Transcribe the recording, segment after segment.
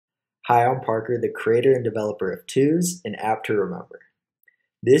Hi, I'm Parker, the creator and developer of Twos, an app to remember.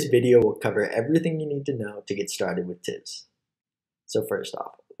 This video will cover everything you need to know to get started with Twos. So first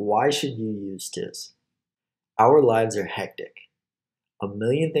off, why should you use Twos? Our lives are hectic. A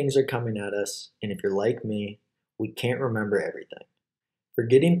million things are coming at us, and if you're like me, we can't remember everything.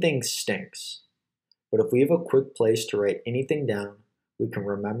 Forgetting things stinks, but if we have a quick place to write anything down, we can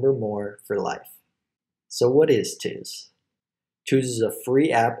remember more for life. So what is Twos? Twos is a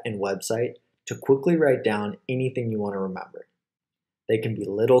free app and website to quickly write down anything you want to remember. They can be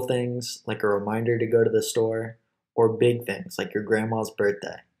little things like a reminder to go to the store, or big things like your grandma's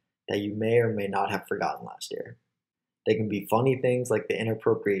birthday that you may or may not have forgotten last year. They can be funny things like the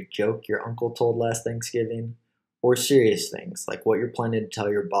inappropriate joke your uncle told last Thanksgiving, or serious things like what you're planning to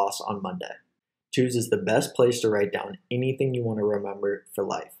tell your boss on Monday. Twos is the best place to write down anything you want to remember for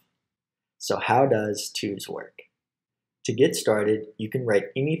life. So how does Twos work? To get started, you can write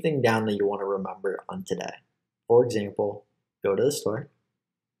anything down that you want to remember on today. For example, go to the store,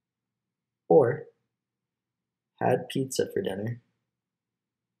 or had pizza for dinner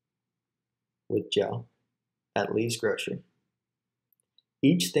with Joe at Lee's Grocery.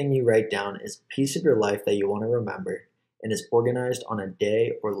 Each thing you write down is a piece of your life that you want to remember and is organized on a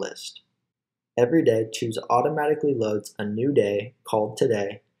day or list. Every day, Twos automatically loads a new day called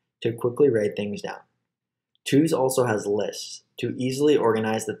Today to quickly write things down. Twos also has lists to easily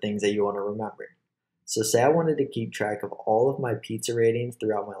organize the things that you want to remember. So say I wanted to keep track of all of my pizza ratings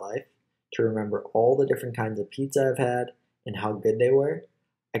throughout my life, to remember all the different kinds of pizza I've had and how good they were,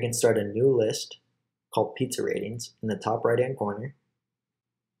 I can start a new list called Pizza Ratings in the top right hand corner,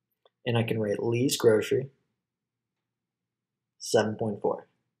 and I can write Lee's Grocery 7.4.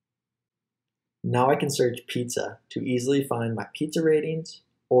 Now I can search pizza to easily find my pizza ratings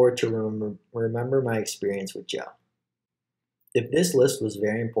or to remember my experience with Joe. If this list was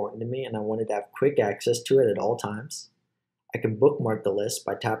very important to me and I wanted to have quick access to it at all times, I can bookmark the list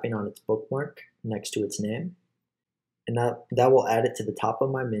by tapping on its bookmark next to its name, and that will add it to the top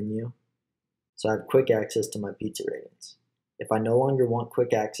of my menu so I have quick access to my pizza ratings. If I no longer want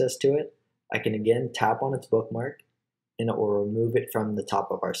quick access to it, I can again tap on its bookmark and it will remove it from the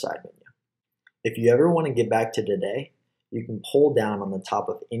top of our side menu. If you ever want to get back to today, you can pull down on the top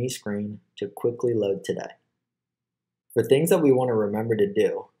of any screen to quickly load today. For things that we want to remember to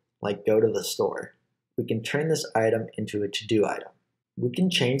do, like go to the store, we can turn this item into a to-do item. We can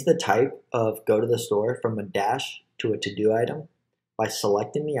change the type of go to the store from a dash to a to-do item by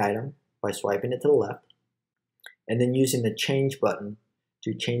selecting the item by swiping it to the left, and then using the change button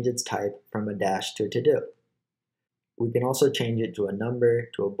to change its type from a dash to a to-do. We can also change it to a number,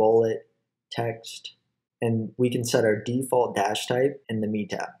 to a bullet, text, and we can set our default dash type in the Me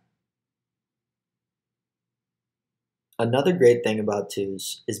tab. Another great thing about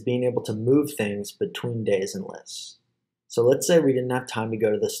Twos is being able to move things between days and lists. So let's say we didn't have time to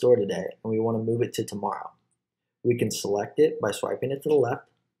go to the store today and we want to move it to tomorrow. We can select it by swiping it to the left,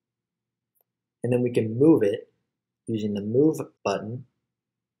 and then we can move it using the Move button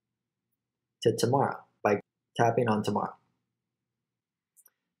to tomorrow by tapping on Tomorrow.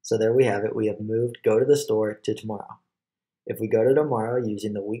 So there we have it. We have moved go to the store to tomorrow. If we go to tomorrow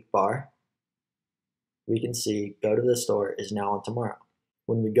using the week bar, we can see go to the store is now on tomorrow.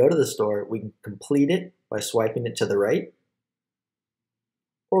 When we go to the store, we can complete it by swiping it to the right,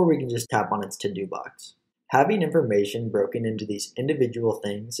 or we can just tap on its to-do box. Having information broken into these individual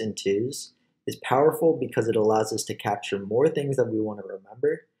things in Twos is powerful because it allows us to capture more things that we want to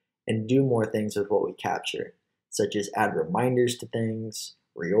remember and do more things with what we capture, such as add reminders to things,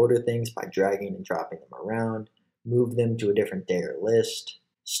 reorder things by dragging and dropping them around, move them to a different day or list,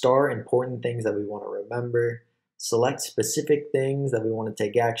 star important things that we want to remember, select specific things that we want to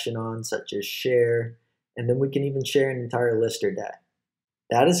take action on, such as share, and then we can even share an entire list or day.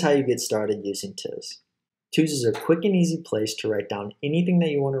 That is how you get started using Twos. Twos is a quick and easy place to write down anything that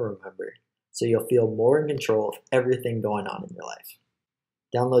you want to remember, so you'll feel more in control of everything going on in your life.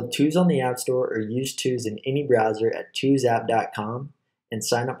 Download Twos on the App Store or use Twos in any browser at twosapp.com and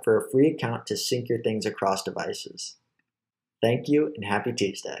sign up for a free account to sync your things across devices. Thank you and happy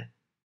Tuesday.